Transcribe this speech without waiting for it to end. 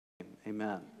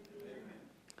Amen.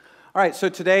 All right, so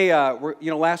today,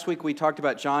 last week we talked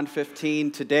about John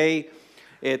 15. Today,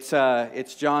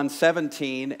 it's John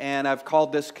 17, and I've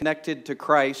called this Connected to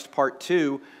Christ, Part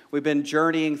 2. We've been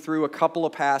journeying through a couple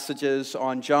of passages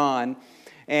on John,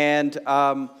 and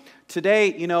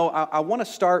today, I want to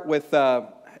start with, I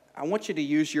want you to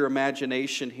use your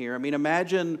imagination here. I mean,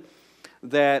 imagine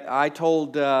that I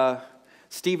told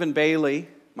Stephen Bailey,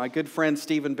 my good friend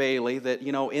Stephen Bailey, that,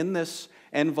 in this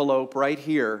envelope right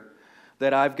here,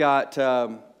 that I've got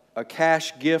a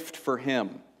cash gift for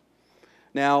him.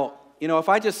 Now, if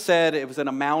I just said it was an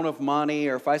amount of money,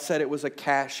 or if I said it was a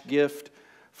cash gift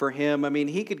for him, I mean,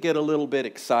 he could get a little bit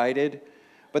excited.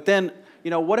 But then,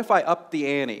 what if I upped the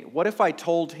ante? What if I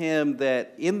told him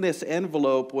that in this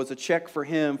envelope was a check for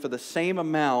him for the same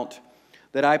amount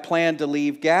that I plan to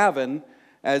leave Gavin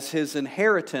as his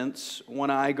inheritance when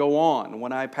I go on,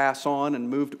 when I pass on and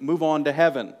move on to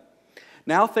heaven?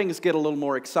 Now things get a little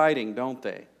more exciting, don't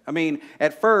they? I mean,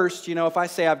 at first, if I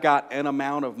say I've got an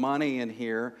amount of money in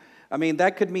here, I mean,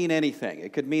 that could mean anything.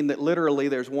 It could mean that literally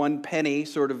there's one penny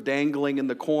sort of dangling in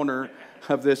the corner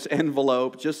of this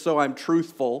envelope, just so I'm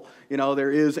truthful.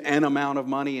 There is an amount of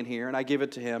money in here, and I give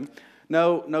it to him.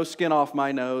 No skin off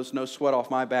my nose, no sweat off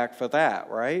my back for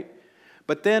that, right?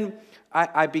 But then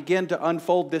I begin to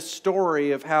unfold this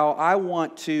story of how I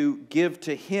want to give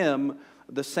to him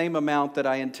the same amount that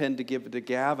I intend to give to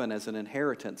Gavin as an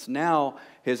inheritance. Now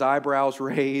his eyebrows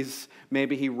raise.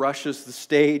 Maybe he rushes the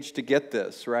stage to get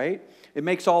this, right? It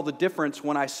makes all the difference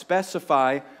when I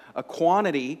specify a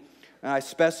quantity and I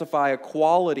specify a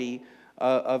quality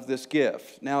of this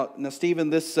gift. Now, Stephen,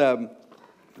 this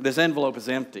envelope is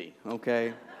empty.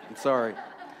 Okay, I'm sorry.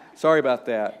 Sorry about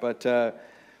that,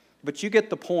 but you get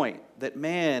the point that,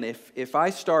 man, if I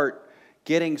start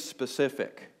getting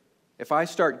specific, if I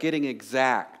start getting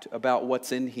exact about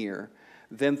what's in here,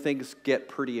 then things get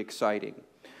pretty exciting.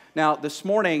 Now, this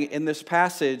morning in this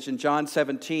passage in John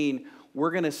 17, we're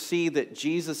going to see that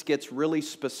Jesus gets really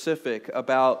specific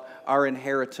about our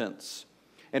inheritance.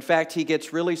 In fact, he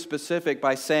gets really specific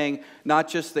by saying not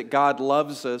just that God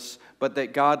loves us, but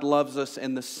that God loves us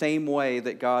in the same way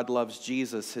that God loves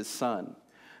Jesus, his son.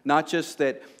 Not just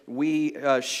that we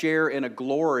share in a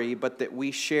glory, but that we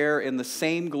share in the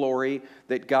same glory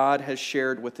that God has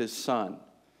shared with his Son.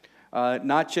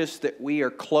 Not just that we are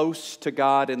close to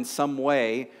God in some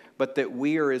way, but that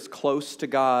we are as close to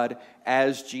God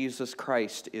as Jesus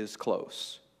Christ is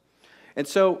close. And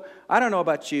so, I don't know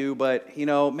about you, but,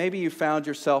 maybe you found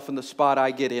yourself in the spot I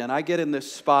get in. I get in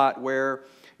this spot where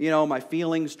my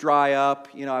feelings dry up.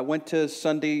 I went to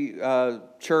Sunday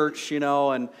church,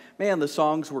 and man, the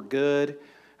songs were good.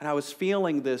 And I was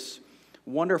feeling this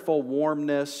wonderful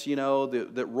warmness,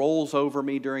 that rolls over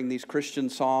me during these Christian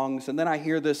songs. And then I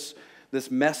hear this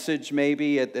message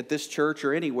maybe at this church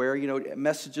or anywhere.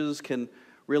 Messages can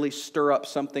really stir up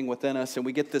something within us. And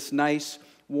we get this nice,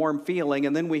 warm feeling.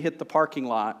 And then we hit the parking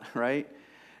lot, right?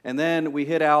 And then we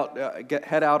head out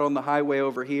on the highway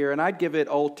over here. And I'd give it,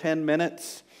 10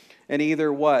 minutes. And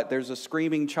either what? There's a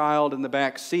screaming child in the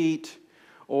back seat,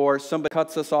 or somebody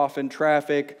cuts us off in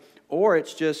traffic, or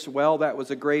it's just, well, that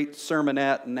was a great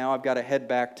sermonette, and now I've got to head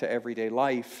back to everyday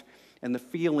life. And the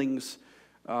feelings,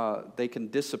 they can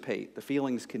dissipate. The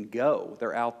feelings can go.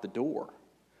 They're out the door.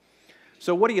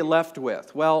 So what are you left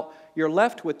with? Well, you're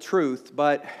left with truth,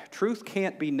 but truth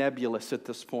can't be nebulous at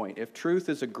this point. If truth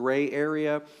is a gray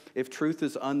area, if truth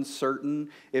is uncertain,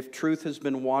 if truth has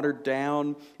been watered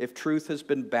down, if truth has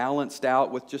been balanced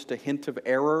out with just a hint of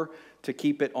error to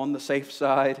keep it on the safe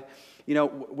side,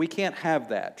 we can't have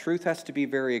that. Truth has to be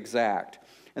very exact.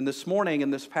 And this morning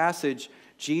in this passage,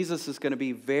 Jesus is going to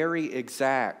be very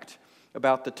exact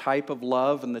about the type of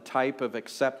love and the type of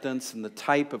acceptance and the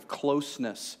type of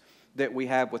closeness that we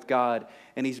have with God.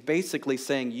 And he's basically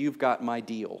saying, you've got my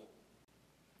deal.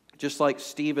 Just like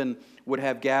Stephen would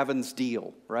have Gavin's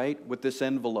deal, right, with this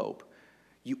envelope.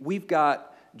 We've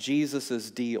got Jesus'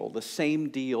 deal, the same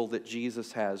deal that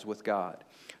Jesus has with God.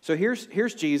 So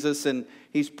here's Jesus, and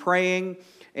he's praying,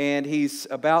 and he's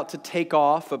about to take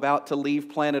off, about to leave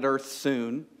planet Earth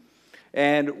soon.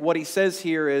 And what he says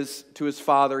here is to his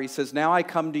Father, he says, now I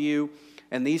come to you,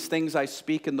 and these things I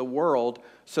speak in the world,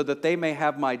 so that they may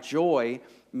have my joy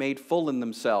made full in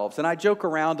themselves. And I joke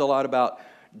around a lot about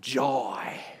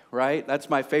joy, right? That's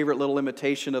my favorite little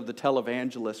imitation of the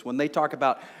televangelist. When they talk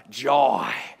about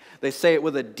joy, they say it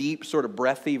with a deep, sort of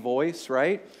breathy voice,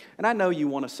 right? And I know you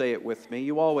want to say it with me.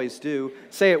 You always do.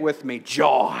 Say it with me,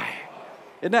 joy.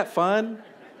 Isn't that fun?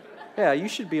 Yeah, you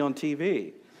should be on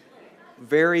TV.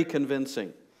 Very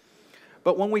convincing.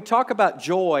 But when we talk about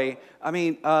joy,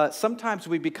 sometimes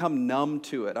we become numb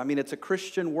to it. It's a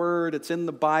Christian word. It's in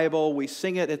the Bible. We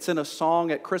sing it. It's in a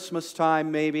song at Christmas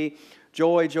time, maybe.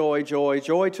 Joy, joy, joy,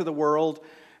 joy to the world.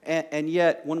 And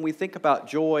yet, when we think about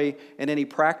joy in any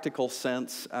practical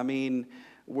sense,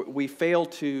 we fail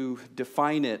to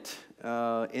define it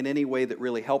in any way that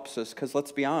really helps us. Because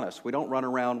let's be honest, we don't run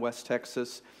around West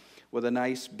Texas with a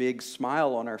nice big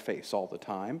smile on our face all the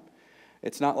time.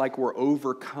 It's not like we're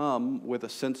overcome with a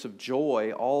sense of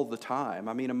joy all the time.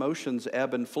 Emotions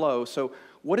ebb and flow. So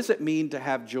what does it mean to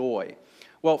have joy?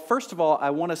 Well, first of all,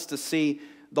 I want us to see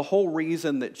the whole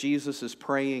reason that Jesus is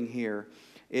praying here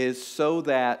is so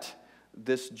that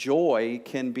this joy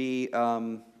can be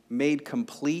made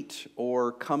complete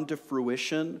or come to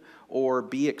fruition or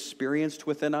be experienced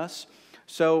within us.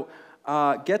 So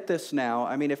get this now.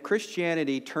 If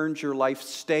Christianity turns your life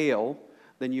stale,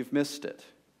 then you've missed it.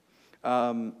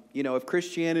 If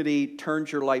Christianity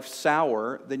turns your life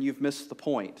sour, then you've missed the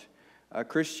point.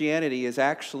 Christianity is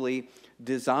actually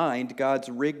designed, God's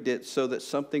rigged it so that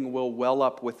something will well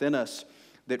up within us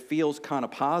that feels kind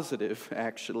of positive,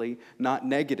 actually, not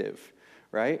negative,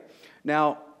 right?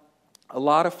 Now, a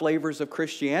lot of flavors of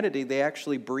Christianity, they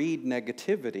actually breed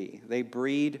negativity. They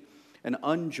breed an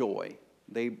unjoy.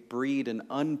 They breed an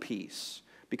unpeace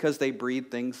because they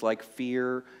breed things like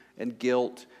fear and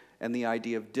guilt and the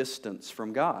idea of distance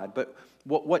from God. But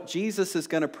what Jesus is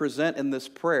going to present in this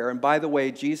prayer, and by the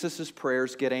way, Jesus'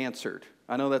 prayers get answered.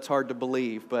 I know that's hard to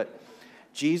believe, but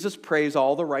Jesus prays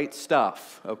all the right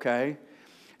stuff, okay?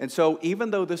 And so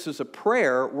even though this is a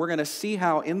prayer, we're going to see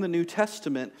how in the New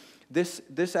Testament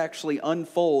this actually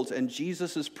unfolds and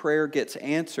Jesus' prayer gets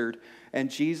answered,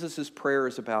 and Jesus' prayer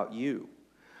is about you.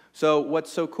 So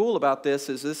what's so cool about this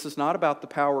is not about the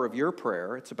power of your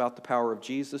prayer, it's about the power of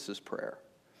Jesus' prayer.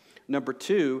 Number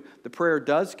two, the prayer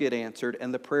does get answered,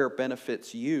 and the prayer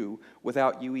benefits you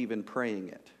without you even praying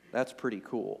it. That's pretty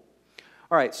cool.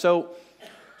 All right, so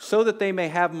that they may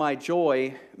have my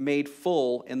joy made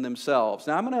full in themselves.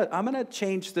 Now, I'm gonna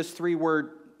change this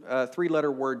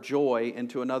three-letter word joy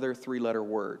into another three-letter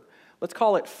word. Let's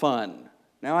call it fun.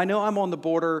 Now, I know I'm on the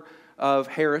border of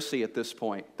heresy at this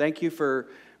point. Thank you for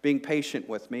being patient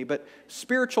with me, but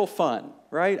spiritual fun,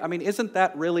 right? Isn't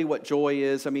that really what joy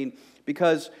is?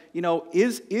 Because,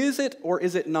 is it or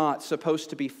is it not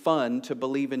supposed to be fun to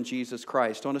believe in Jesus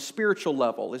Christ on a spiritual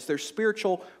level? Is there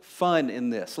spiritual fun in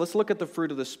this? Let's look at the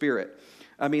fruit of the Spirit.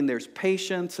 There's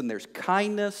patience and there's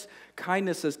kindness.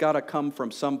 Kindness has got to come from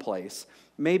someplace,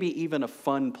 maybe even a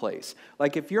fun place.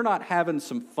 Like if you're not having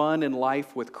some fun in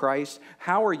life with Christ,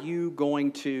 how are you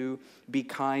going to be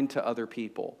kind to other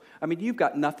people? You've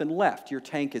got nothing left. Your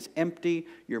tank is empty,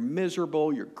 you're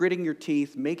miserable, you're gritting your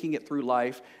teeth, making it through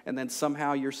life, and then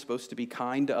somehow you're supposed to be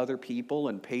kind to other people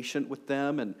and patient with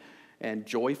them and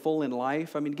joyful in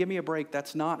life. Give me a break.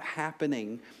 That's not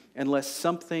happening unless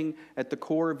something at the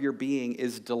core of your being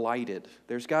is delighted.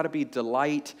 There's got to be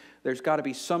delight. There's got to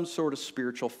be some sort of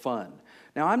spiritual fun.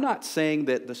 Now, I'm not saying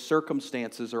that the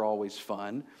circumstances are always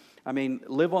fun.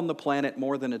 Live on the planet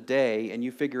more than a day and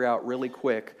you figure out really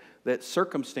quick that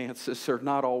circumstances are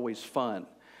not always fun.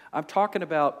 I'm talking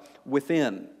about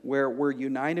within, where we're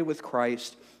united with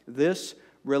Christ. This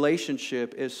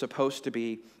relationship is supposed to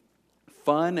be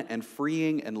fun and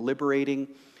freeing and liberating.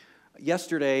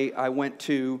 Yesterday, I went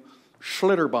to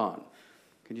Schlitterbahn.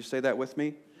 Can you say that with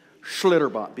me?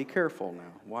 Schlitterbahn. Be careful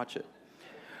now. Watch it.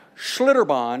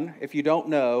 Schlitterbahn, if you don't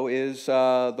know, is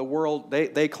the world,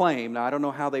 they claim, now I don't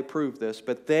know how they prove this,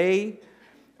 but they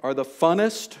are the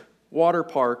funnest water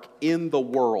park in the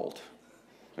world,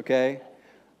 okay?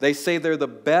 They say they're the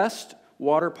best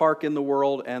water park in the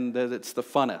world and that it's the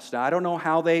funnest. Now, I don't know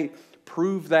how they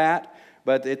prove that,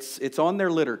 but it's on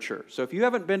their literature. So if you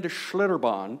haven't been to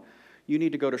Schlitterbahn, you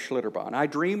need to go to Schlitterbahn. I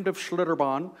dreamed of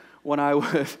Schlitterbahn when I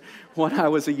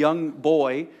was a young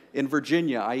boy in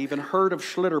Virginia. I even heard of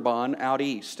Schlitterbahn out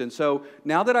east. And so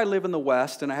now that I live in the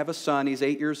West and I have a son, he's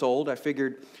 8 years old, I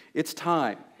figured it's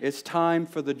time. It's time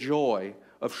for the joy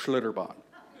of Schlitterbahn.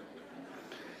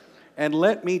 And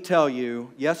let me tell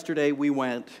you, yesterday we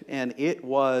went and it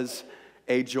was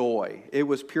a joy. It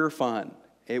was pure fun.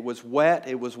 It was wet,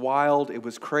 it was wild, it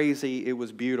was crazy, it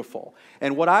was beautiful.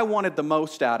 And what I wanted the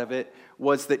most out of it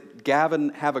was that Gavin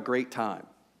have a great time.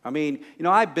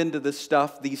 I've been to this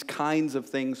stuff, these kinds of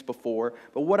things before,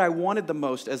 but what I wanted the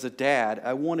most as a dad,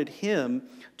 I wanted him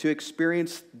to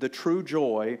experience the true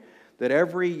joy that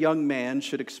every young man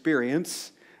should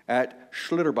experience at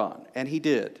Schlitterbahn. And he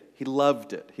did. He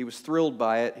loved it. He was thrilled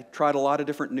by it. He tried a lot of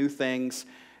different new things,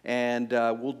 and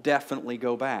we'll definitely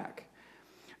go back.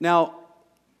 Now,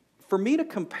 for me to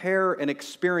compare an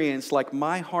experience like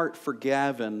my heart for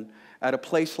Gavin at a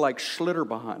place like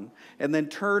Schlitterbahn, and then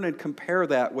turn and compare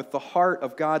that with the heart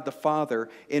of God the Father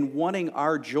in wanting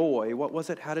our joy, what was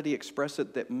it? How did he express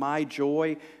it? That my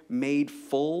joy made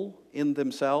full in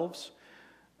themselves.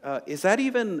 Is that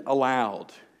even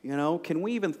allowed? You know, can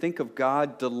we even think of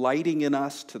God delighting in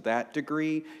us to that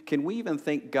degree? Can we even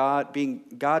think God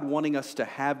wanting us to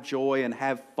have joy and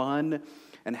have fun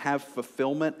and have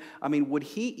fulfillment? I mean, would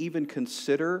he even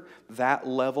consider that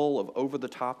level of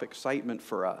over-the-top excitement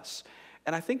for us?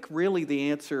 And I think really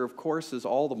the answer, of course, is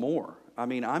all the more. I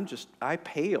mean, I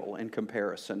pale in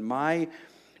comparison.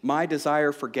 My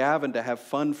desire for Gavin to have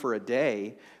fun for a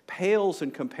day pales in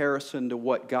comparison to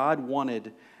what God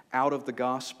wanted out of the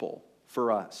gospel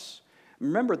for us.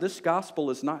 Remember, this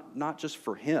gospel is not just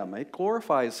for him. It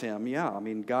glorifies him, yeah. I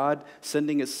mean, God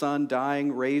sending his son,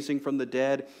 dying, raising from the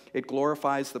dead, it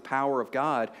glorifies the power of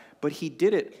God. But he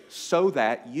did it so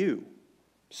that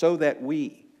so that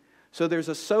we. So there's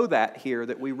a so that here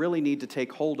that we really need to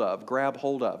take hold of, grab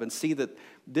hold of, and see that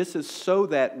this is so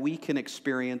that we can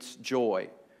experience joy,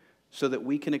 so that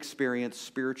we can experience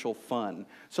spiritual fun.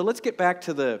 So let's get back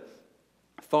to the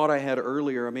thought I had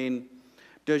earlier. I mean,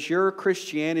 does your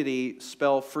Christianity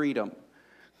spell freedom?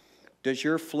 Does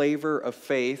your flavor of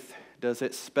faith, does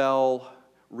it spell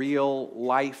real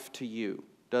life to you?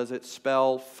 Does it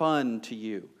spell fun to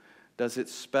you? Does it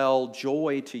spell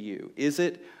joy to you? Is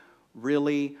it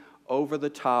really over the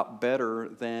top better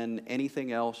than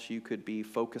anything else you could be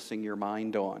focusing your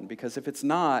mind on? Because if it's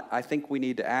not, I think we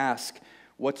need to ask,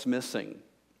 what's missing?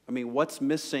 I mean, what's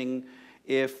missing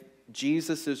if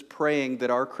Jesus is praying that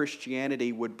our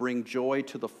Christianity would bring joy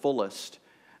to the fullest?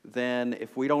 Then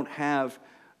if we don't have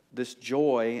this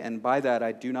joy, and by that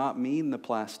I do not mean the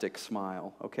plastic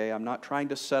smile, okay? I'm not trying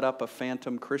to set up a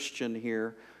phantom Christian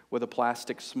here with a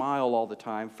plastic smile all the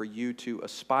time for you to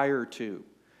aspire to.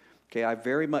 Okay, I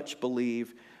very much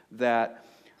believe that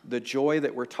the joy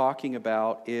that we're talking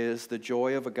about is the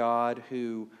joy of a God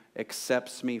who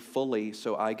accepts me fully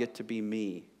so I get to be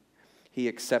me. He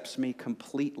accepts me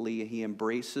completely. He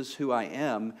embraces who I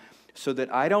am so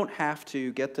that I don't have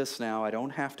to, get this now, I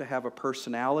don't have to have a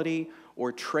personality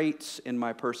or traits in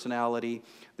my personality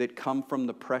that come from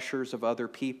the pressures of other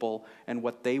people and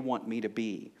what they want me to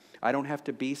be. I don't have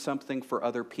to be something for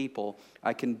other people.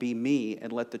 I can be me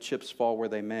and let the chips fall where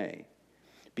they may.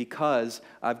 Because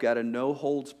I've got a no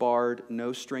holds barred,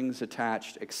 no strings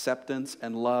attached acceptance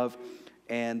and love.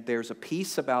 And there's a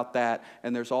peace about that,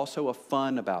 and there's also a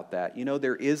fun about that. You know,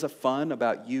 there is a fun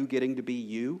about you getting to be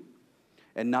you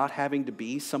and not having to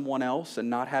be someone else and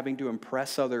not having to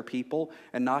impress other people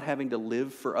and not having to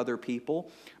live for other people,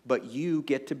 but you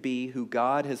get to be who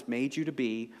God has made you to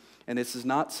be. And this is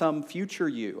not some future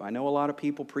you. I know a lot of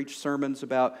people preach sermons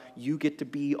about you get to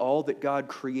be all that God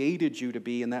created you to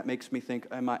be, and that makes me think,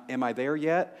 am I there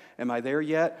yet? Am I there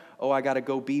yet? Oh, I got to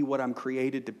go be what I'm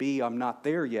created to be. I'm not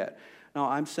there yet. No,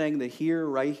 I'm saying that here,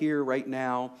 right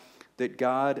now, that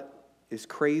God is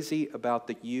crazy about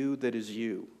the you that is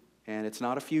you. And it's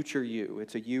not a future you.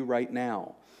 It's a you right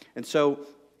now. And so,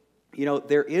 you know,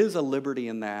 there is a liberty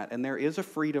in that, and there is a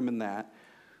freedom in that.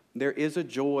 There is a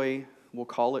joy. We'll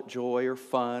call it joy or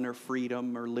fun or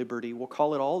freedom or liberty. We'll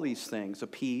call it all these things, a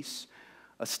peace,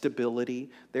 a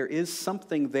stability. There is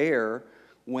something there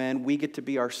when we get to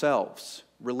be ourselves.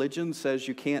 Religion says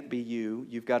you can't be you.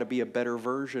 You've got to be a better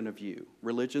version of you.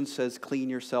 Religion says clean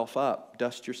yourself up,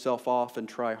 dust yourself off, and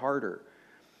try harder.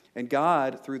 And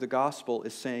God, through the gospel,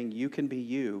 is saying you can be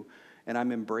you, and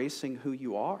I'm embracing who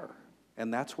you are.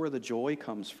 And that's where the joy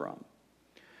comes from.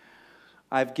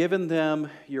 I've given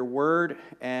them your word,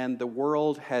 and the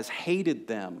world has hated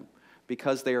them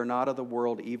because they are not of the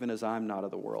world, even as I'm not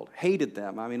of the world. Hated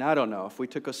them. I mean, I don't know. If we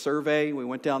took a survey, we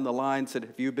went down the line, said,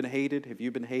 have you been hated? Have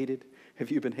you been hated? Have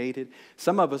you been hated?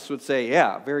 Some of us would say,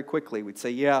 yeah, very quickly. We'd say,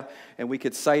 yeah, and we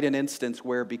could cite an instance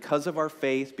where because of our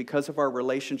faith, because of our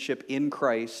relationship in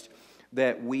Christ,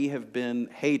 that we have been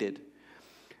hated.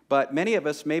 But many of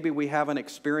us, maybe we haven't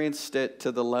experienced it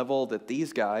to the level that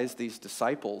these guys, these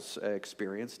disciples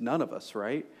experienced. None of us,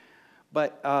 right?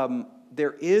 But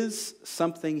there is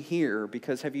something here,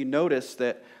 because have you noticed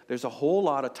that there's a whole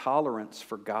lot of tolerance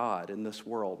for God in this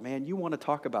world? Man, you want to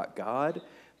talk about God?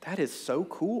 That is so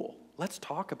cool. Let's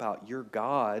talk about your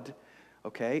God,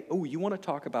 okay? Oh, you want to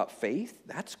talk about faith?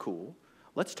 That's cool.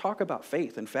 Let's talk about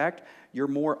faith. In fact, you're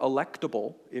more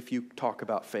electable if you talk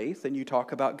about faith than you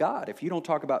talk about God. If you don't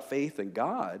talk about faith and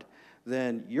God,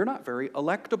 then you're not very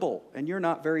electable and you're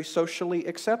not very socially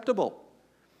acceptable.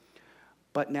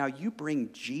 But now you bring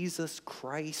Jesus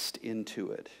Christ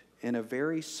into it in a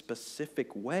very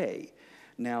specific way.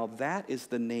 Now, that is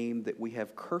the name that we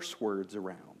have curse words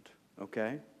around,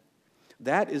 okay?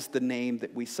 That is the name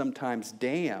that we sometimes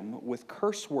damn with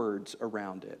curse words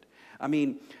around it. I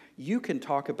mean, you can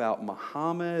talk about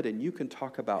Muhammad, and you can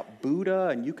talk about Buddha,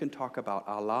 and you can talk about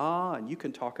Allah, and you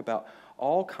can talk about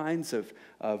all kinds of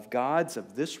gods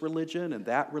of this religion and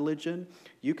that religion.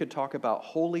 You can talk about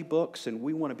holy books, and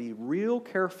we want to be real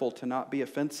careful to not be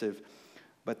offensive.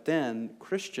 But then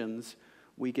Christians,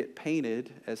 we get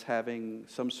painted as having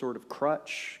some sort of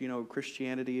crutch. You know,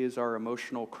 Christianity is our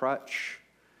emotional crutch.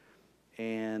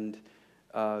 And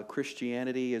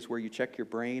Christianity is where you check your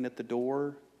brain at the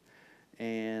door.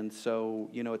 And so,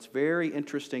 you know, it's very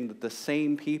interesting that the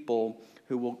same people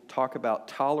who will talk about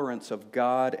tolerance of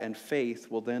God and faith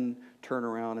will then turn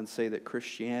around and say that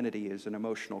Christianity is an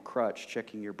emotional crutch,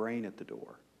 checking your brain at the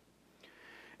door.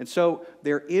 And so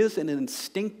there is an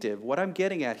instinctive, what I'm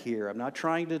getting at here, I'm not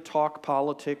trying to talk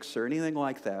politics or anything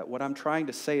like that. What I'm trying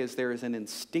to say is there is an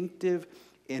instinctive,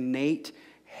 innate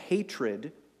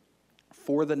hatred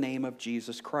for the name of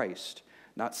Jesus Christ.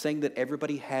 Not saying that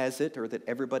everybody has it or that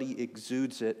everybody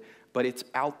exudes it, but it's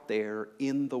out there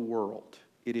in the world.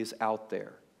 It is out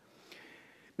there.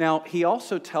 Now, he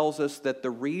also tells us that the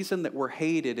reason that we're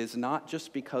hated is not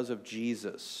just because of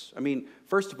Jesus. I mean,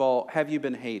 first of all, have you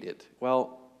been hated?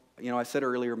 Well, you know, I said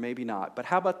earlier, maybe not. But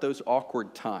how about those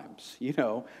awkward times? You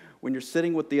know, when you're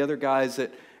sitting with the other guys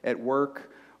at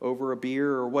work over a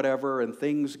beer or whatever, and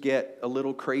things get a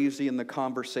little crazy in the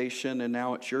conversation, and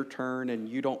now it's your turn, and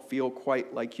you don't feel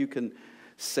quite like you can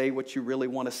say what you really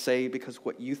want to say because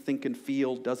what you think and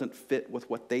feel doesn't fit with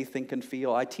what they think and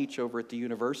feel. I teach over at the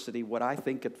university. What I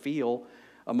think and feel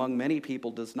among many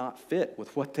people does not fit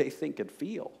with what they think and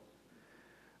feel.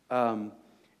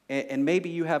 And maybe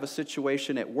you have a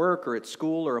situation at work or at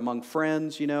school or among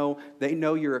friends, you know, they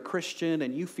know you're a Christian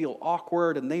and you feel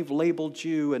awkward and they've labeled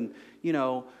you and, you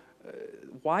know,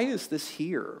 why is this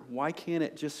here? Why can't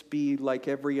it just be like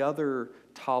every other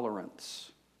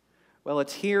tolerance? Well,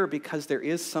 it's here because there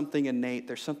is something innate,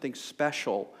 there's something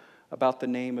special about the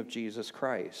name of Jesus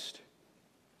Christ.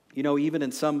 You know, even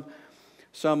in some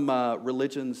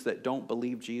religions that don't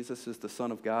believe Jesus is the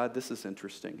Son of God, this is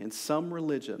interesting. In some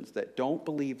religions that don't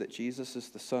believe that Jesus is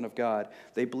the Son of God,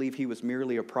 they believe he was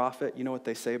merely a prophet. You know what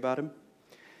they say about him?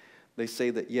 They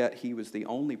say that yet he was the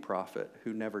only prophet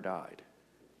who never died.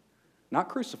 Not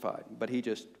crucified, but he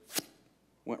just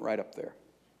went right up there.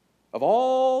 Of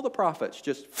all the prophets,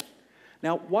 just...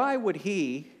 Now, why would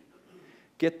he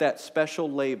get that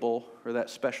special label or that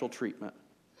special treatment?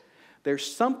 There's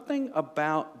something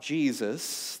about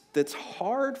Jesus that's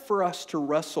hard for us to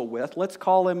wrestle with. Let's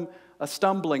call him a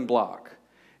stumbling block.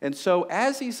 And so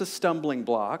as he's a stumbling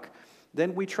block,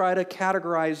 then we try to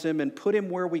categorize him and put him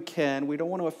where we can. We don't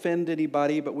want to offend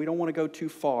anybody, but we don't want to go too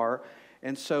far.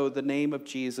 And so the name of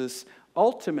Jesus,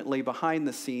 ultimately behind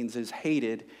the scenes, is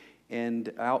hated,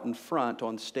 and out in front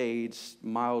on stage,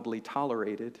 mildly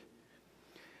tolerated.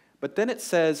 But then it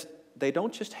says, they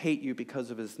don't just hate you because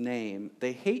of his name.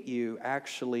 They hate you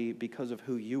actually because of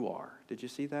who you are. Did you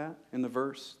see that in the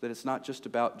verse? That it's not just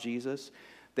about Jesus.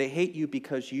 They hate you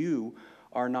because you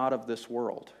are not of this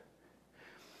world.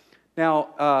 Now,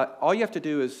 all you have to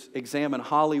do is examine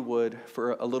Hollywood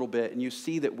for a little bit, and you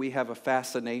see that we have a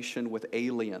fascination with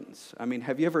aliens. I mean,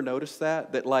 have you ever noticed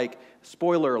that? That, like,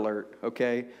 spoiler alert,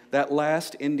 okay? That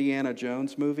last Indiana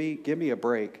Jones movie, give me a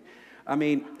break. I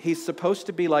mean, he's supposed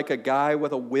to be like a guy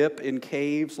with a whip in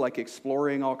caves, like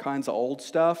exploring all kinds of old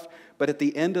stuff. But at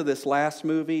the end of this last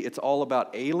movie, it's all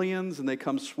about aliens, and they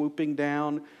come swooping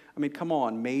down. I mean, come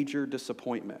on, major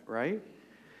disappointment, right?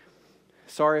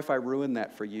 Sorry if I ruined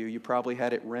that for you. You probably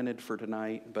had it rented for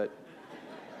tonight, but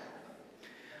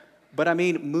I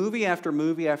mean, movie after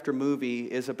movie after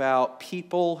movie is about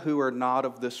people who are not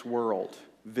of this world,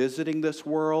 visiting this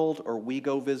world, or we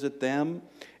go visit them.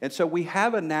 And so we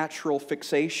have a natural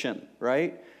fixation,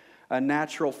 right? A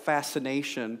natural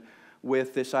fascination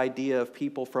with this idea of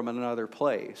people from another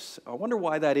place. I wonder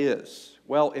why that is.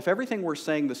 Well, if everything we're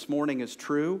saying this morning is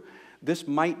true, this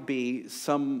might be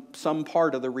some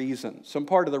part of the reason. Some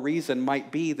part of the reason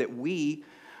might be that we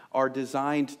are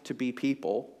designed to be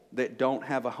people that don't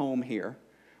have a home here.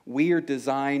 We are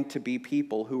designed to be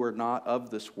people who are not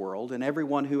of this world. And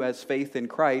everyone who has faith in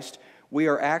Christ, we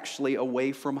are actually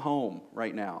away from home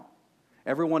right now.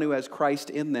 Everyone who has Christ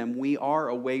in them, we are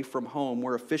away from home.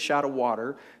 We're a fish out of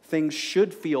water. Things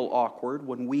should feel awkward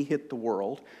when we hit the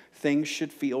world. Things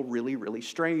should feel really, really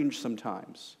strange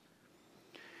sometimes.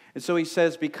 And so he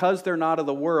says, because they're not of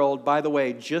the world, by the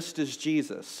way, just as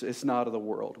Jesus is not of the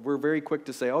world. We're very quick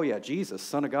to say, oh yeah, Jesus,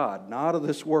 Son of God, not of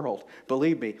this world.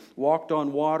 Believe me, walked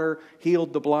on water,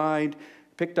 healed the blind,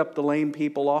 picked up the lame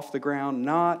people off the ground,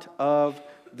 not of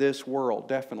this world,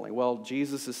 definitely. Well,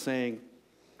 Jesus is saying,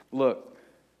 look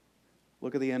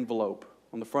at the envelope.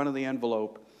 On the front of the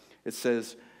envelope, it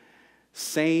says,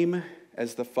 same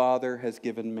as the Father has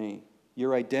given me.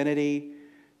 Your identity,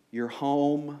 your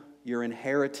home, your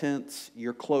inheritance,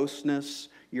 your closeness,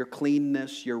 your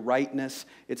cleanness, your rightness,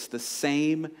 it's the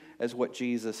same as what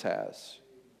Jesus has.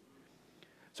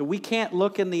 So we can't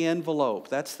look in the envelope.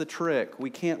 That's the trick. We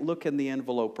can't look in the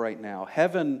envelope right now.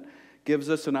 Heaven gives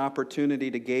us an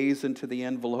opportunity to gaze into the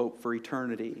envelope for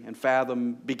eternity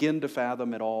and begin to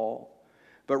fathom it all.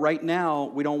 But right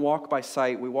now, we don't walk by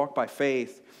sight, we walk by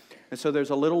faith. And so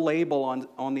there's a little label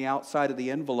on the outside of the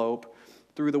envelope.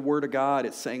 Through the Word of God,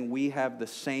 it's saying we have the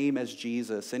same as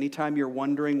Jesus. Anytime you're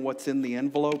wondering what's in the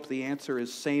envelope, the answer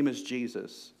is same as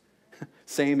Jesus.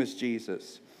 Same as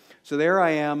Jesus. So there I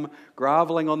am,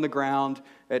 groveling on the ground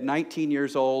at 19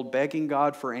 years old, begging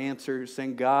God for answers,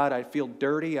 saying, God, I feel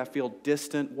dirty, I feel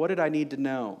distant. What did I need to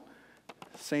know?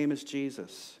 Same as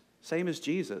Jesus. Same as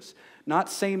Jesus. Not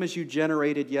same as you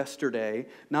generated yesterday,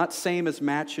 not same as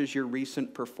matches your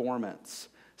recent performance.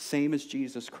 Same as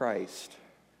Jesus Christ,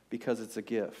 because it's a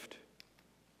gift.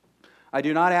 I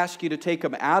do not ask you to take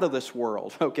them out of this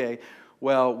world. Okay,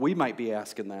 well, we might be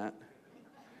asking that.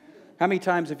 How many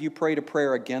times have you prayed a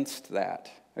prayer against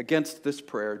that? Against this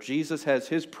prayer? Jesus has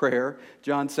his prayer,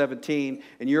 John 17,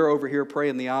 and you're over here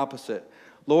praying the opposite.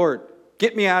 Lord,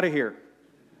 get me out of here.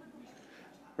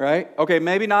 Right? Okay,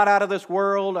 maybe not out of this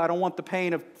world. I don't want the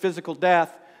pain of physical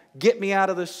death. Get me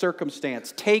out of this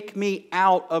circumstance. Take me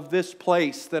out of this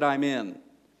place that I'm in.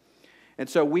 And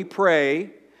so we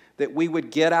pray that we would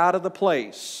get out of the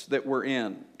place that we're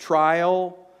in.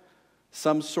 Trial,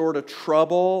 some sort of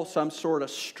trouble, some sort of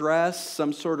stress,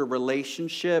 some sort of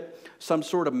relationship, some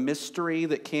sort of mystery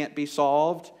that can't be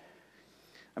solved.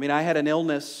 I mean, I had an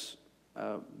illness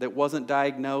that wasn't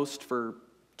diagnosed for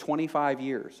 25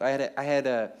 years. I had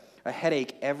a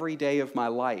headache every day of my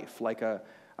life,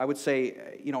 I would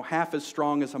say, half as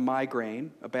strong as a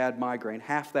migraine, a bad migraine,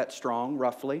 half that strong,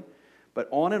 roughly, but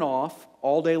on and off,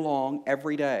 all day long,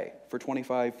 every day for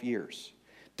 25 years.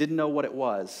 Didn't know what it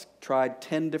was. Tried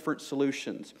 10 different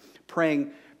solutions.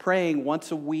 Praying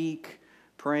once a week,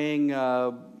 praying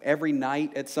every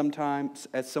night at some points.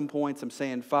 I'm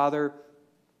saying, Father,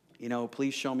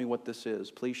 please show me what this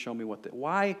is. Please show me what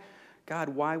why, God,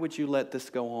 why would you let this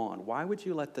go on? Why would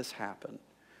you let this happen?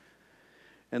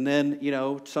 And then,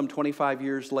 some 25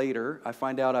 years later, I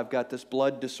find out I've got this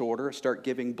blood disorder. I start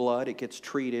giving blood. It gets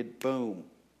treated. Boom.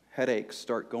 Headaches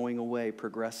start going away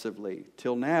progressively.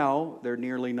 Till now, they're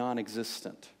nearly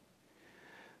non-existent.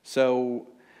 So,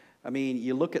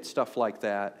 you look at stuff like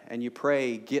that and you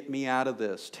pray, get me out of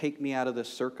this. Take me out of this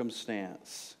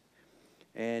circumstance.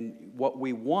 And what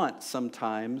we want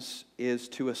sometimes is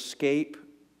to escape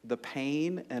the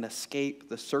pain and escape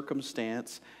the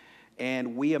circumstance.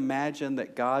 And we imagine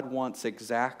that God wants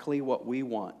exactly what we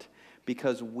want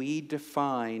because we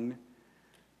define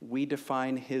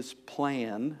his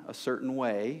plan a certain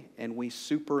way and we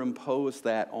superimpose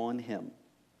that on him.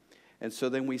 And so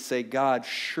then we say, God,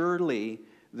 surely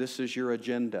this is your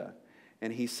agenda.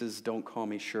 And he says, don't call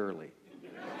me Shirley.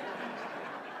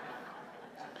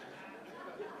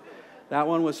 That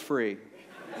one was free.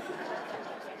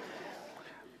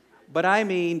 But I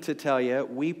mean to tell you,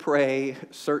 we pray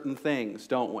certain things,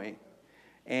 don't we?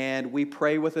 And we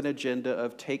pray with an agenda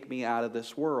of take me out of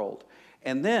this world.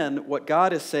 And then what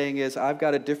God is saying is, I've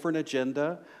got a different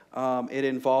agenda. It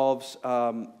involves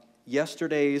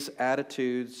yesterday's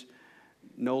attitudes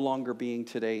no longer being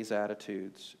today's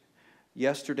attitudes.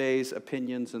 Yesterday's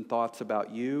opinions and thoughts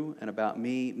about you and about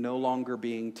me no longer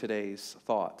being today's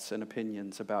thoughts and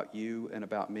opinions about you and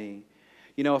about me.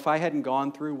 If I hadn't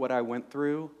gone through what I went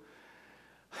through,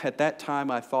 at that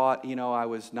time, I thought, I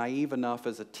was naive enough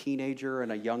as a teenager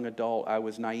and a young adult. I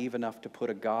was naive enough to put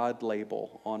a God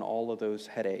label on all of those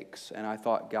headaches. And I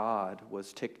thought God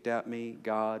was ticked at me.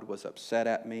 God was upset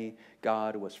at me.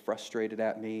 God was frustrated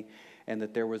at me. And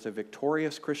that there was a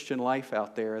victorious Christian life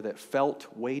out there that felt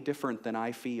way different than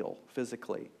I feel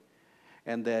physically.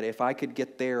 And that if I could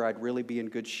get there, I'd really be in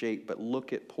good shape. But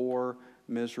look at poor,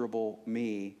 miserable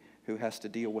me who has to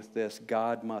deal with this.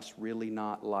 God must really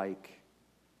not like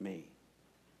me.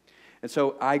 And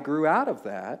so I grew out of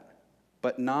that,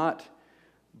 but not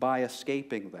by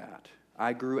escaping that.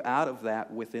 I grew out of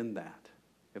that within that,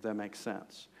 if that makes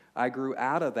sense. I grew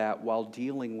out of that while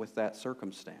dealing with that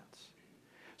circumstance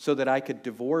so that I could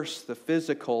divorce the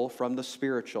physical from the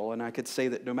spiritual, and I could say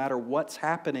that no matter what's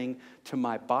happening to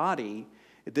my body,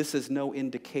 this is no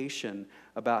indication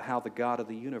about how the God of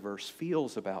the universe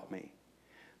feels about me.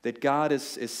 That God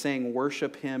is saying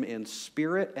worship him in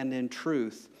spirit and in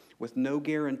truth, with no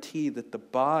guarantee that the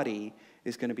body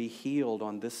is going to be healed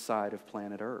on this side of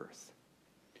planet Earth.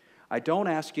 I don't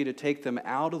ask you to take them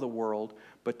out of the world,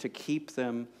 but to keep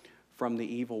them from the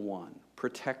evil one,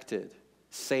 protected,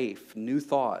 safe, new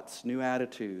thoughts, new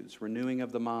attitudes, renewing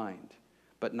of the mind,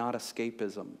 but not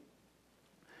escapism.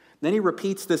 Then he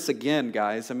repeats this again,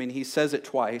 guys. I mean, he says it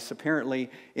twice,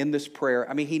 apparently, in this prayer.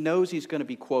 I mean, he knows he's going to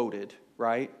be quoted,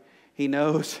 right? He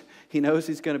knows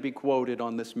he's going to be quoted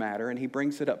on this matter, and he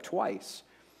brings it up twice.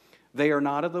 They are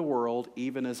not of the world,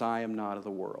 even as I am not of the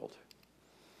world.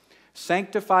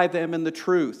 Sanctify them in the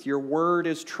truth. Your word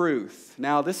is truth.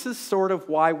 Now, this is sort of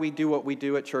why we do what we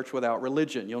do at Church Without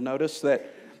Religion. You'll notice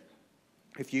that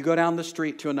if you go down the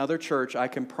street to another church, I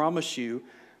can promise you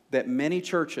that many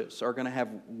churches are going to have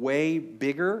way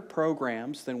bigger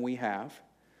programs than we have.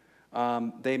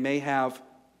 They may have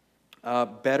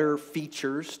better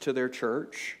features to their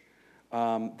church.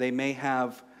 They may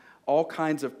have all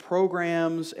kinds of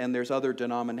programs, and there's other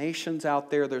denominations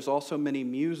out there. There's also many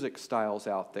music styles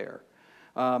out there.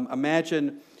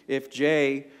 Imagine if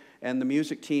Jay and the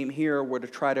music team here were to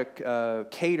try to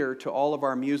cater to all of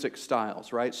our music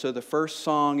styles, right? So the first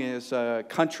song is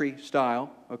country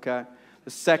style, okay?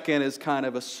 The second is kind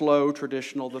of a slow,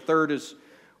 traditional. The third is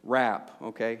rap,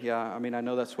 okay? Yeah, I mean, I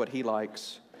know that's what he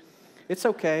likes. It's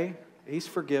okay. He's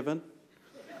forgiven.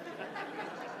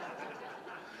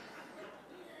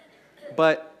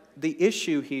 But the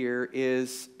issue here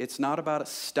is it's not about a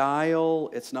style,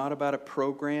 it's not about a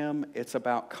program, it's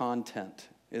about content,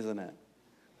 isn't it?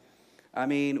 I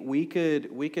mean, we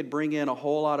could bring in a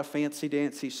whole lot of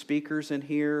fancy-dancy speakers in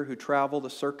here who travel the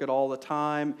circuit all the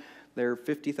time. They're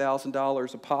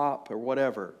 $50,000 a pop or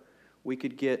whatever. We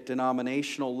could get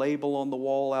denominational label on the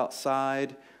wall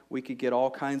outside. We could get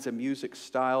all kinds of music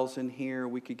styles in here.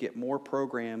 We could get more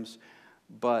programs.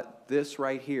 But this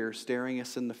right here, staring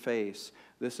us in the face,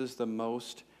 this is the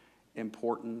most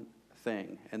important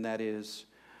thing. And that is,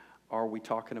 are we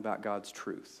talking about God's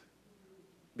truth?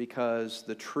 Because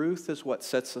the truth is what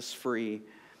sets us free.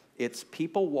 It's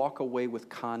people walk away with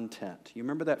content. You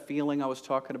remember that feeling I was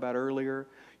talking about earlier?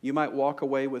 You might walk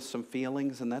away with some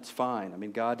feelings, and that's fine. I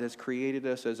mean, God has created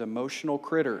us as emotional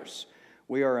critters.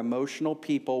 We are emotional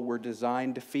people. We're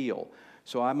designed to feel.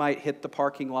 So I might hit the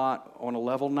parking lot on a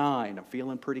level 9. I'm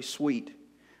feeling pretty sweet,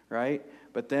 right?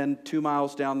 But then 2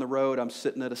 miles down the road, I'm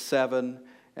sitting at a 7,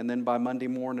 and then by Monday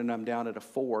morning, I'm down at a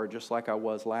 4, just like I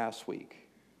was last week.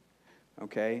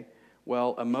 Okay?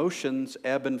 Well, emotions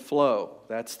ebb and flow.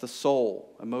 That's the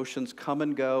soul. Emotions come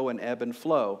and go and ebb and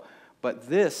flow. But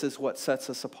this is what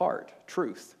sets us apart,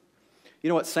 truth. You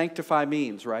know what sanctify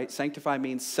means, right? Sanctify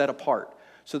means set apart.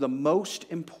 So the most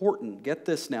important, get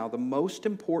this now, the most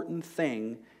important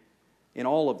thing in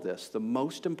all of this, the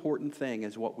most important thing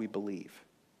is what we believe.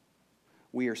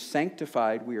 We are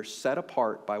sanctified, we are set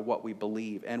apart by what we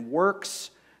believe. And works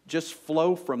just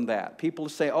flow from that. People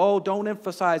say, oh, don't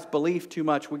emphasize belief too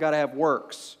much, we got to have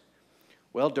works.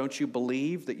 Well, don't you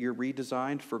believe that you're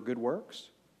redesigned for good works?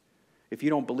 If you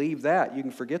don't believe that, you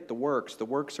can forget the works. The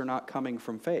works are not coming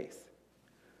from faith.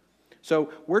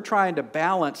 So we're trying to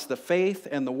balance the faith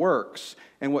and the works.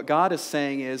 And what God is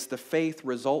saying is the faith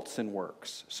results in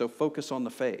works. So focus on the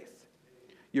faith.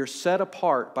 You're set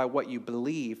apart by what you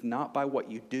believe, not by what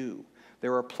you do.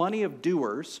 There are plenty of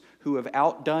doers who have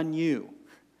outdone you.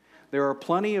 There are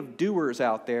plenty of doers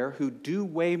out there who do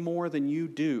way more than you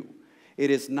do.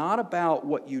 It is not about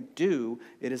what you do.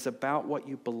 It is about what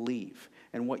you believe.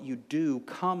 And what you do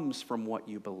comes from what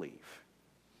you believe.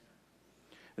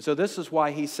 And so this is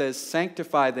why he says,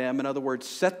 sanctify them. In other words,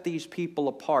 set these people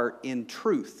apart in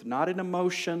truth, not in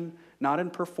emotion, not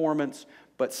in performance,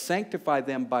 but sanctify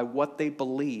them by what they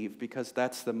believe, because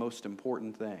that's the most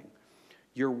important thing.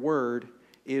 Your word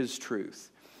is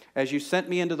truth. As you sent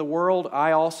me into the world,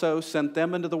 I also sent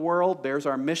them into the world. There's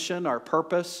our mission, our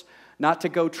purpose, not to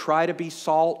go try to be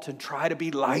salt and try to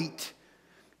be light.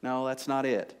 No, that's not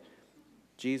it.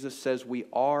 Jesus says we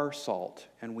are salt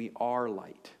and we are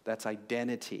light. That's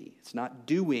identity. It's not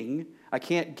doing. I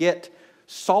can't get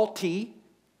salty.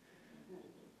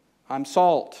 I'm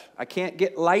salt. I can't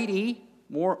get lighty,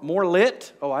 more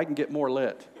lit. Oh, I can get more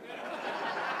lit.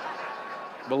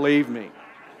 Believe me.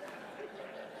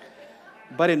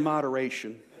 But in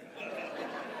moderation.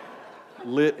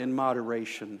 Lit in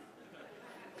moderation.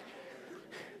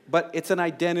 But it's an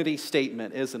identity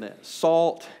statement, isn't it?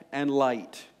 Salt and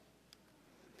light.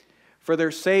 For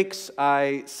their sakes,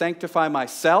 I sanctify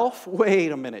myself.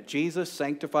 Wait a minute. Jesus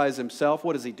sanctifies himself.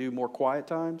 What does he do? More quiet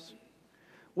times?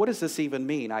 What does this even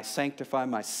mean? I sanctify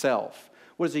myself.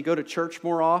 What, does he go to church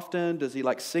more often? Does he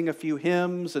like sing a few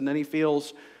hymns and then he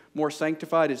feels more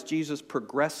sanctified? Is Jesus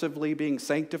progressively being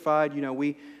sanctified? You know,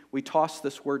 we toss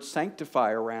this word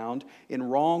sanctify around in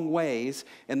wrong ways,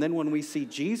 and then when we see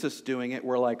Jesus doing it,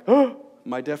 we're like, oh,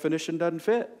 my definition doesn't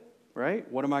fit,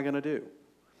 right? What am I going to do?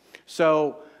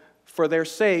 So, for their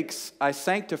sakes, I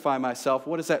sanctify myself.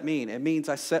 What does that mean? It means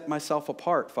I set myself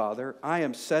apart, Father. I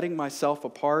am setting myself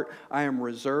apart. I am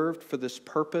reserved for this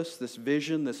purpose, this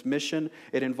vision, this mission.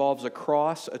 It involves a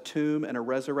cross, a tomb, and a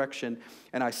resurrection.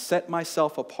 And I set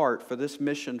myself apart for this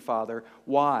mission, Father.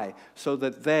 Why? So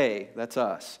that they, that's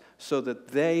us, so that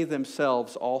they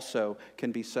themselves also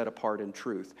can be set apart in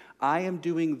truth. I am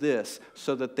doing this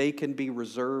so that they can be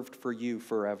reserved for you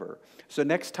forever. So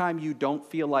next time you don't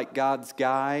feel like God's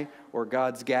guy or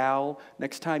God's gal,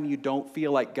 next time you don't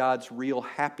feel like God's real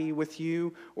happy with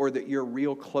you, or that you're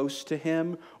real close to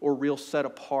Him, or real set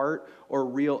apart, or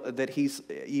real that He's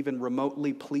even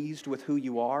remotely pleased with who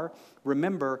you are,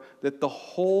 remember that the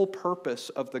whole purpose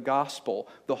of the gospel,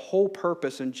 the whole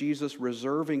purpose in Jesus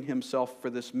reserving Himself for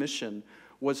this mission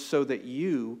was so that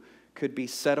you could be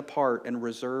set apart and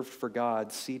reserved for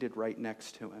God, seated right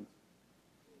next to Him.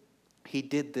 He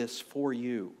did this for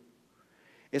you.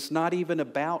 It's not even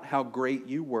about how great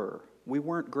you were. We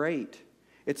weren't great.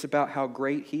 It's about how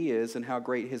great He is and how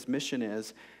great His mission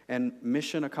is, and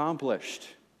mission accomplished.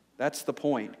 That's the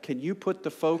point. Can you put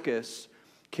the focus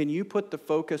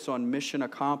on mission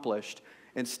accomplished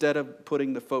instead of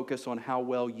putting the focus on how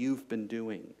well you've been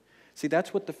doing? See,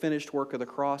 that's what the finished work of the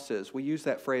cross is. We use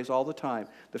that phrase all the time.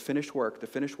 The finished work, the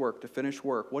finished work, the finished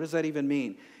work. What does that even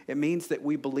mean? It means that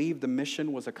we believe the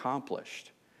mission was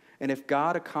accomplished. And if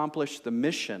God accomplished the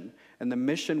mission, and the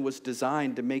mission was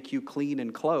designed to make you clean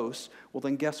and close, well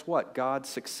then guess what? God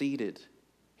succeeded.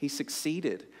 He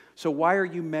succeeded. So why are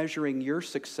you measuring your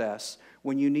success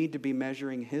when you need to be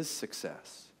measuring His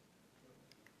success?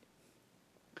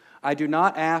 I do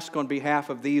not ask on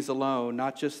behalf of these alone,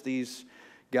 not just these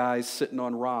guys sitting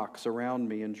on rocks around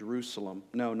me in Jerusalem.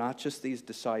 No, not just these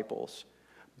disciples,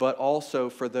 but also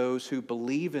for those who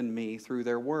believe in me through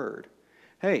their word.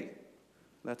 Hey,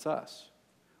 that's us.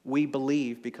 We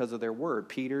believe because of their word.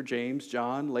 Peter, James,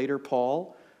 John, later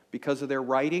Paul, because of their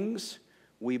writings,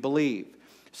 we believe.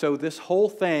 So this whole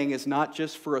thing is not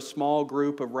just for a small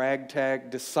group of ragtag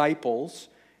disciples,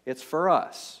 it's for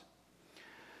us.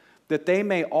 That they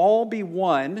may all be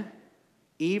one,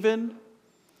 even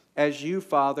as you,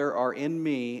 Father, are in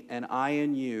me and I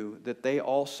in you, that they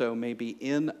also may be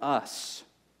in us,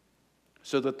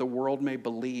 so that the world may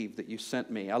believe that you sent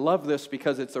me. I love this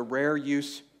because it's a rare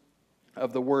use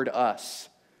of the word us,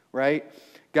 right?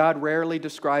 God rarely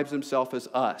describes Himself as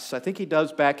us. I think He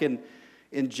does back in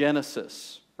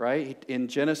Genesis, right? In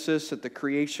Genesis, at the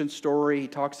creation story, He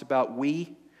talks about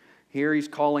we. Here He's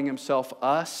calling Himself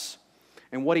us.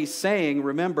 And what He's saying,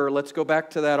 remember, let's go back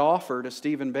to that offer to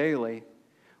Stephen Bailey.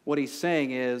 What He's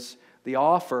saying is the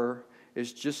offer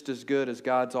is just as good as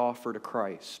God's offer to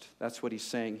Christ. That's what He's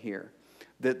saying here.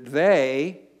 That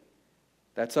they,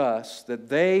 that's us, that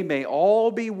they may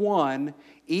all be one,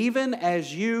 even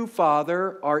as you,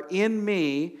 Father, are in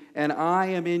me and I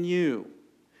am in you.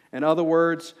 In other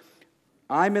words,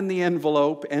 I'm in the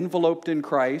enveloped in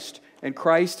Christ, and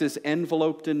Christ is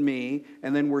enveloped in me,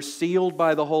 and then we're sealed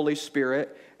by the Holy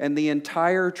Spirit, and the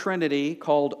entire Trinity,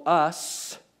 called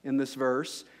us in this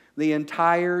verse, the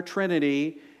entire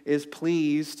Trinity is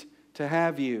pleased to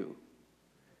have you.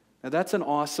 Now that's an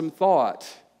awesome thought.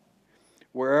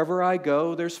 Wherever I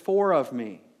go, there's four of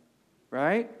me,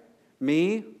 right?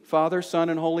 Me, Father, Son,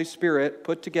 and Holy Spirit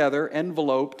put together,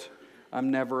 enveloped.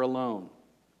 I'm never alone.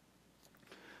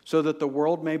 So that the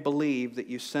world may believe that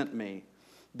you sent me.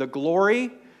 The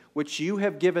glory which you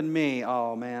have given me.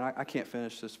 Oh man, I can't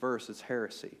finish this verse. It's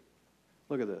heresy.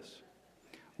 Look at this.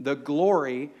 The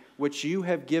glory which you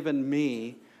have given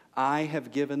me, I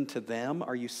have given to them.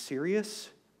 Are you serious?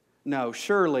 No,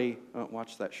 surely. Oh,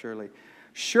 watch that, surely.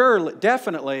 Surely,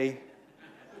 definitely,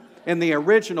 in the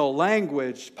original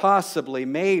language, possibly,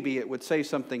 maybe it would say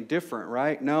something different,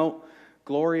 right? No,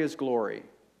 glory is glory.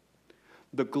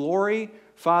 The glory,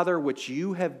 Father, which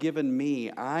you have given me,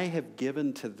 I have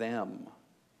given to them.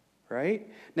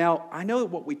 Right? Now, I know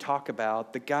what we talk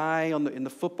about. The guy in the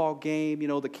football game, you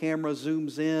know, the camera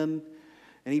zooms in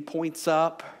and he points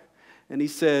up and he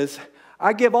says,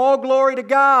 I give all glory to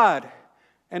God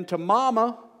and to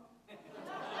Mama.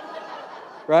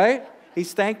 Right?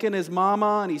 He's thanking his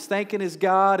mama and he's thanking his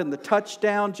God, and the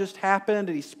touchdown just happened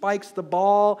and he spikes the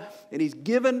ball and he's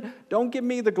given, don't give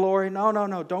me the glory. No,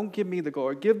 don't give me the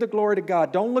glory. Give the glory to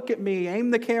God. Don't look at me.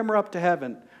 Aim the camera up to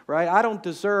heaven. Right? I don't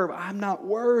deserve, I'm not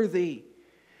worthy.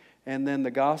 And then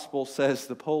the gospel says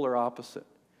the polar opposite.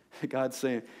 God's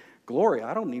saying, glory,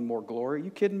 I don't need more glory. Are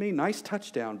you kidding me? Nice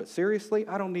touchdown, but seriously,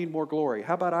 I don't need more glory.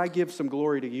 How about I give some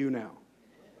glory to you now?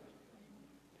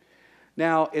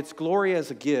 Now, it's glory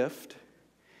as a gift.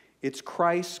 It's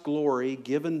Christ's glory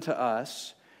given to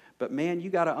us. But man, you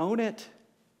got to own it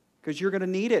because you're going to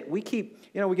need it. We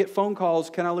get phone calls.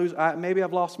 Can I lose? Maybe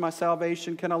I've lost my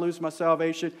salvation. Can I lose my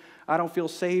salvation? I don't feel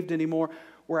saved anymore.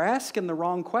 We're asking the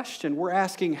wrong question. We're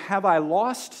asking, have I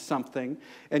lost something?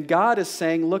 And God is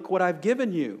saying, look what I've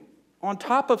given you. On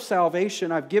top of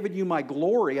salvation, I've given you my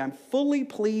glory. I'm fully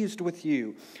pleased with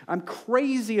you. I'm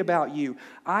crazy about you.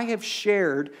 I have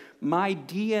shared my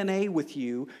DNA with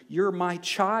you. You're my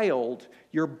child.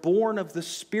 You're born of the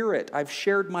Spirit. I've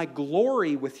shared my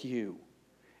glory with you.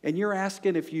 And you're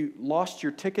asking if you lost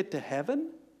your ticket to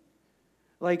heaven?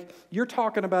 Like, you're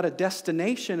talking about a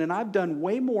destination, and I've done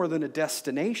way more than a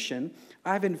destination.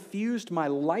 I've infused my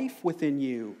life within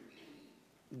you.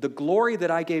 The glory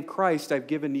that I gave Christ, I've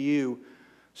given to you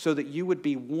so that you would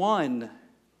be one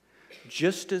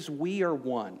just as we are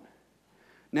one.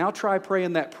 Now try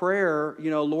praying that prayer,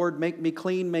 Lord, make me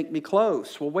clean, make me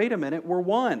close. Well, wait a minute, we're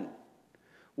one.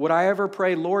 Would I ever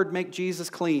pray, Lord, make Jesus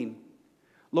clean?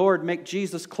 Lord, make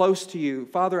Jesus close to you.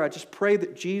 Father, I just pray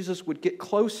that Jesus would get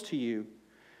close to you.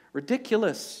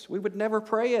 Ridiculous. We would never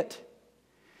pray it.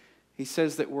 He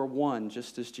says that we're one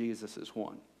just as Jesus is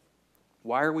one.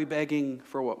 Why are we begging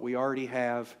for what we already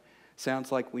have?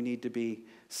 Sounds like we need to be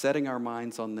setting our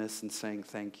minds on this and saying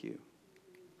thank you.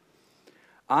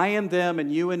 I and them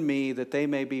and you and me, that they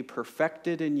may be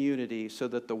perfected in unity, so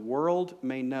that the world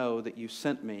may know that you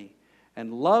sent me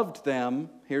and loved them.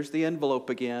 Here's the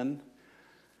envelope again.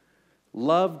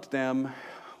 Loved them.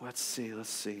 Let's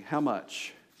see. How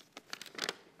much?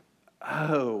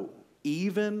 Oh,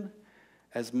 even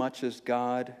as much as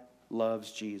God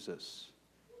loves Jesus.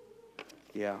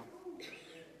 Yeah.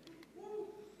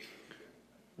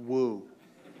 Woo.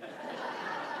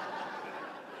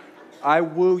 I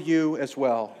woo you as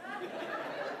well.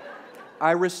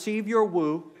 I receive your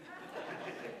woo.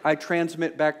 I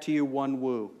transmit back to you one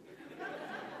woo.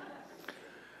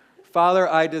 Father,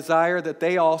 I desire that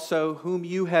they also, whom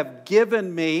you have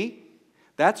given me,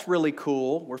 that's really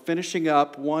cool. We're finishing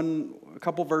up a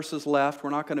couple verses left. We're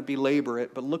not going to belabor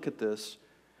it, but look at this.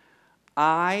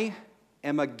 I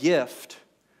am a gift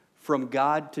from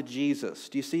God to Jesus.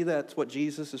 Do you see that's what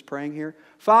Jesus is praying here?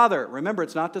 Father, remember,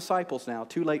 it's not disciples now.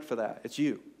 Too late for that. It's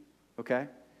you, okay?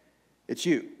 It's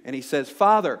you. And he says,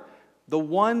 Father, the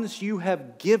ones you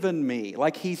have given me,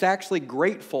 like he's actually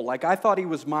grateful. Like I thought he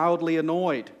was mildly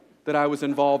annoyed that I was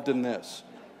involved in this.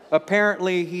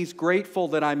 Apparently, he's grateful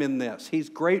that I'm in this. He's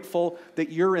grateful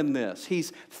that you're in this.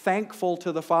 He's thankful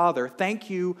to the Father. Thank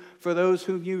you for those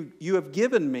whom you have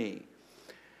given me.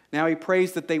 Now he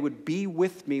prays that they would be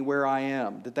with me where I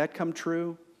am. Did that come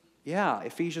true? Yeah,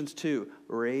 Ephesians 2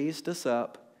 raised us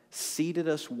up, seated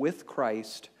us with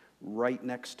Christ right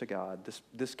next to God.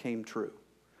 This came true.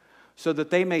 So that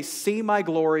they may see my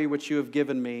glory which you have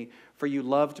given me, for you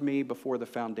loved me before the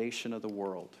foundation of the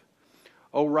world.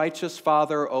 O righteous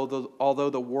Father, although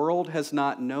the world has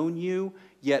not known you,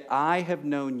 yet I have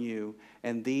known you,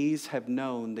 and these have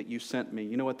known that you sent me.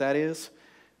 You know what that is?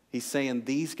 He's saying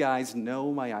these guys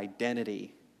know my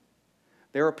identity.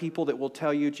 There are people that will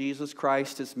tell you Jesus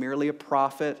Christ is merely a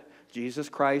prophet. Jesus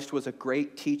Christ was a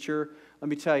great teacher. Let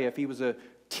me tell you, if he was a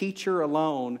teacher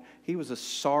alone, he was a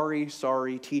sorry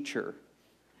teacher,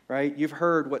 right? You've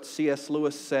heard what C.S.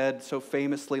 Lewis said so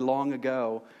famously long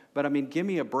ago, but I mean, give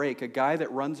me a break. A guy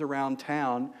that runs around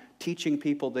town teaching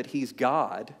people that he's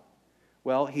God,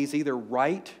 well, he's either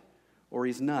right or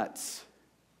he's nuts.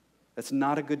 That's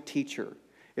not a good teacher.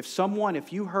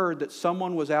 If you heard that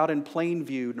someone was out in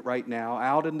Plainview right now,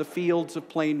 out in the fields of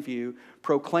Plainview,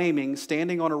 proclaiming,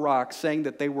 standing on a rock, saying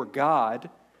that they were God,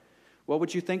 what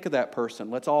would you think of that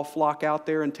person? Let's all flock out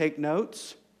there and take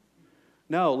notes?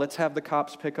 No, let's have the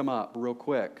cops pick them up real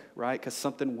quick, right? Because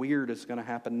something weird is going to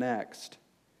happen next.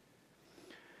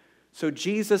 So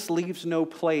Jesus leaves no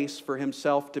place for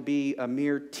himself to be a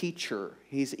mere teacher.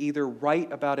 He's either right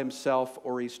about himself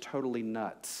or he's totally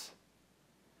nuts.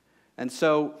 And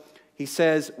so he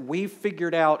says, we've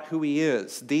figured out who he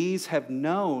is. These have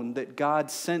known that God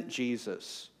sent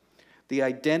Jesus. The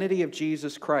identity of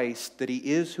Jesus Christ, that he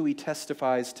is who he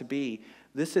testifies to be.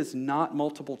 This is not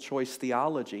multiple choice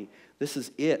theology. This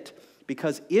is it.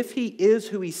 Because if he is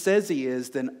who he says he is,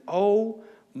 then oh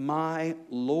my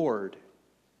Lord,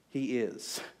 he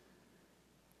is.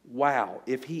 Wow.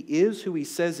 If he is who he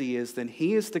says he is, then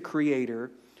he is the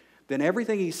creator. then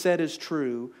everything he said is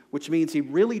true, which means he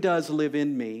really does live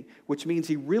in me, which means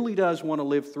he really does want to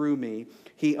live through me.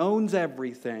 He owns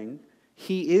everything.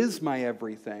 He is my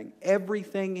everything.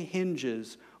 Everything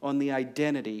hinges on the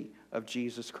identity of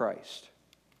Jesus Christ.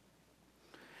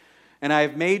 And I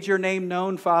have made your name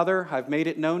known, Father. I've made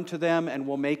it known to them and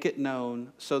will make it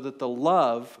known so that the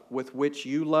love with which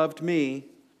you loved me,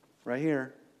 right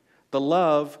here, the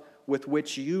love with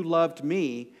which you loved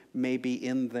me may be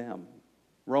in them.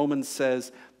 Romans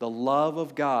says the love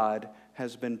of God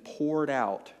has been poured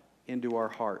out into our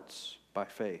hearts by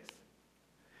faith.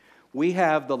 We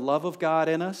have the love of God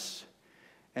in us,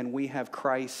 and we have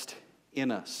Christ in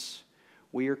us.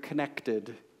 We are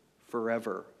connected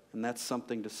forever. And that's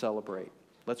something to celebrate.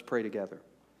 Let's pray together.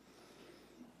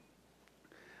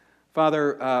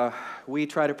 Father, we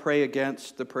try to pray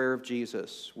against the prayer of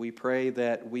Jesus. We pray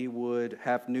that we would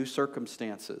have new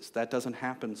circumstances. That doesn't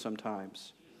happen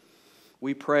sometimes.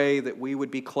 We pray that we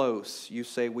would be close. You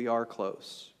say we are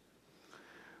close.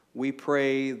 We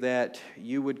pray that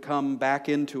you would come back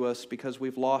into us because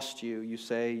we've lost you. You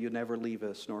say you never leave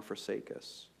us nor forsake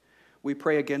us. We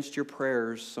pray against your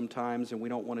prayers sometimes, and we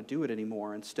don't want to do it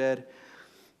anymore. Instead,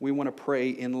 we want to pray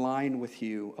in line with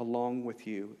you, along with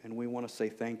you, and we want to say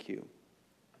thank you.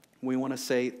 We want to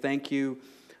say thank you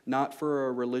not for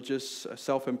a religious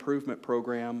self-improvement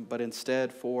program, but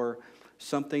instead for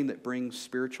something that brings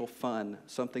spiritual fun,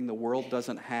 something the world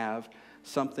doesn't have,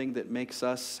 something that makes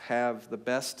us have the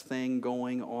best thing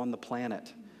going on the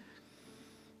planet.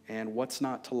 And what's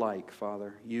not to like,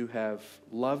 Father? You have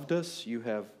loved us, you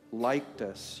have liked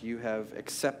us, you have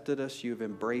accepted us, you've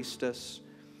embraced us,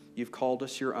 you've called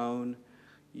us your own.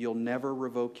 You'll never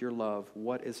revoke your love.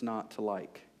 What is not to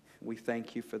like? We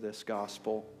thank you for this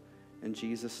gospel. In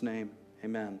Jesus' name,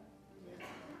 amen.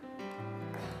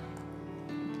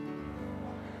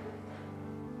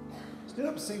 Stand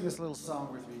up and sing this little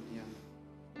song with me again.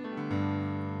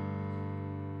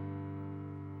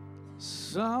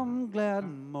 Some glad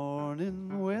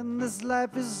morning when this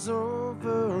life is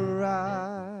over,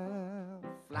 I'll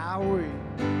fly away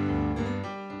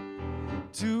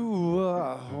to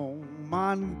a home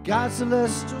on God's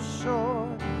celestial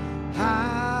shore.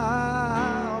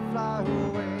 I'll fly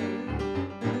away.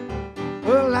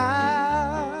 Well,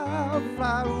 I'll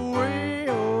fly away,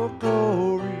 oh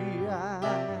glory,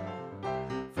 I'll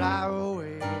fly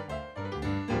away.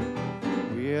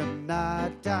 When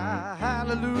I die,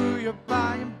 hallelujah,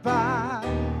 by and by,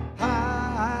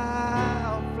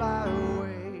 I'll fly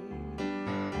away.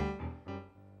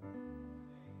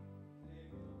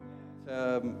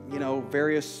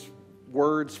 Various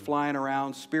words flying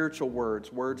around, spiritual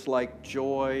words, words like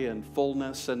joy and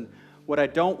fullness. And what I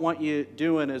don't want you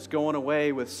doing is going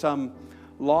away with some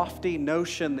lofty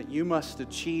notion that you must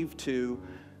achieve to.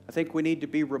 I think we need to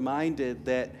be reminded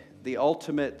that the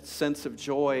ultimate sense of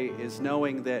joy is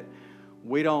knowing that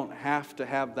we don't have to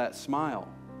have that smile,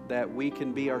 that we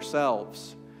can be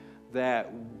ourselves,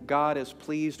 that God is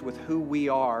pleased with who we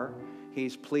are.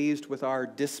 He's pleased with our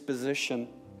disposition.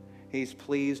 He's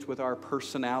pleased with our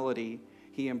personality.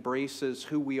 He embraces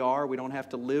who we are. We don't have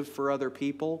to live for other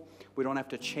people. We don't have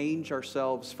to change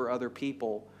ourselves for other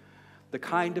people. The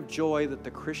kind of joy that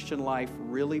the Christian life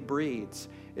really breeds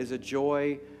is a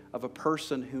joy of a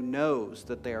person who knows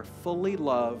that they are fully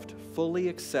loved, fully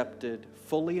accepted,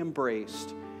 fully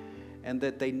embraced, and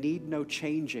that they need no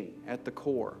changing at the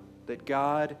core, that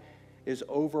God is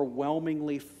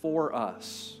overwhelmingly for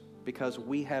us because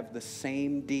we have the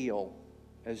same deal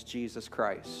as Jesus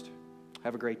Christ.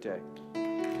 Have a great day.